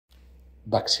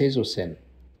Doxazosin,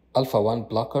 alpha-1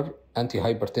 blocker,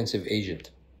 antihypertensive agent,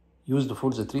 used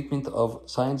for the treatment of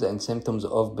signs and symptoms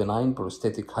of benign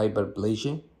prostatic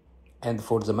hyperplasia and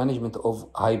for the management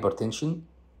of hypertension.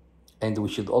 And we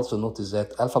should also notice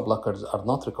that alpha blockers are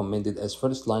not recommended as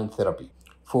first-line therapy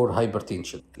for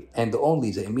hypertension, and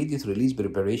only the immediate release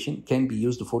preparation can be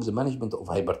used for the management of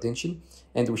hypertension.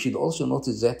 And we should also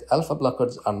notice that alpha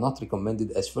blockers are not recommended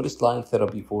as first-line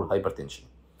therapy for hypertension.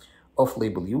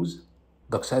 Off-label use: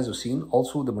 doxazosin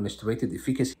also demonstrated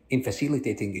efficacy in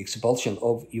facilitating expulsion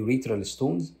of urethral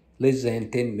stones less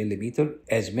than 10 mm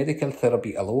as medical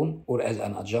therapy alone or as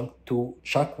an adjunct to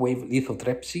shockwave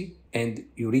lithotripsy and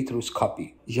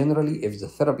ureteroscopy. Generally, if the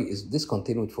therapy is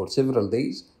discontinued for several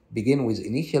days, begin with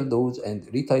initial dose and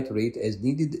retitrate as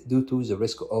needed due to the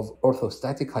risk of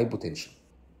orthostatic hypotension.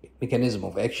 Mechanism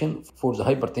of action: for the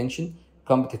hypertension,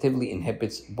 competitively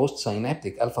inhibits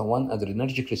postsynaptic alpha-1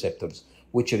 adrenergic receptors,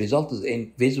 which results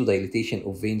in vasodilation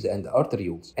of veins and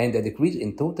arterioles, and a decrease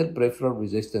in total peripheral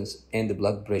resistance and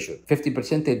blood pressure.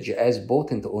 50% as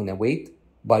potent on a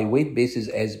by weight basis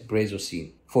as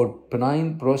brazosine. For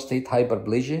benign prostate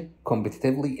hyperplasia,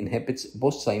 competitively inhibits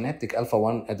postsynaptic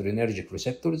alpha-1 adrenergic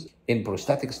receptors in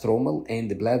prostatic stromal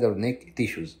and bladder neck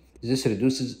tissues. This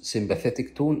reduces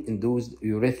sympathetic tone-induced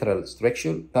urethral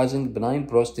stricture, causing benign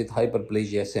prostate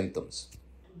hyperplasia symptoms.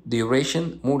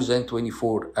 Duration: more than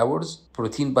 24 hours.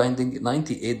 Protein binding: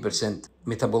 98%.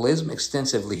 Metabolism: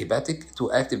 extensively hepatic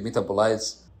to active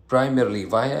metabolites primarily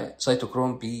via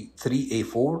cytochrome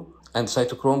P3A4 and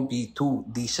cytochrome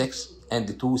P2D6 and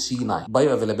 2C9.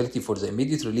 Bioavailability: for the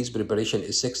immediate release preparation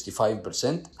is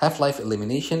 65%. Half-life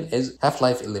elimination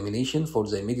for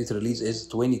the immediate release is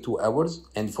 22 hours,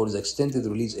 and for the extended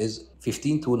release is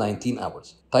 15 to 19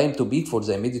 hours. Time to peak for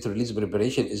the immediate release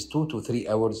preparation is 2 to 3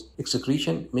 hours.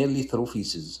 Excretion mainly through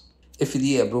feces.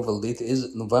 FDA approval date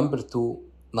is November 2,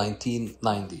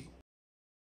 1990.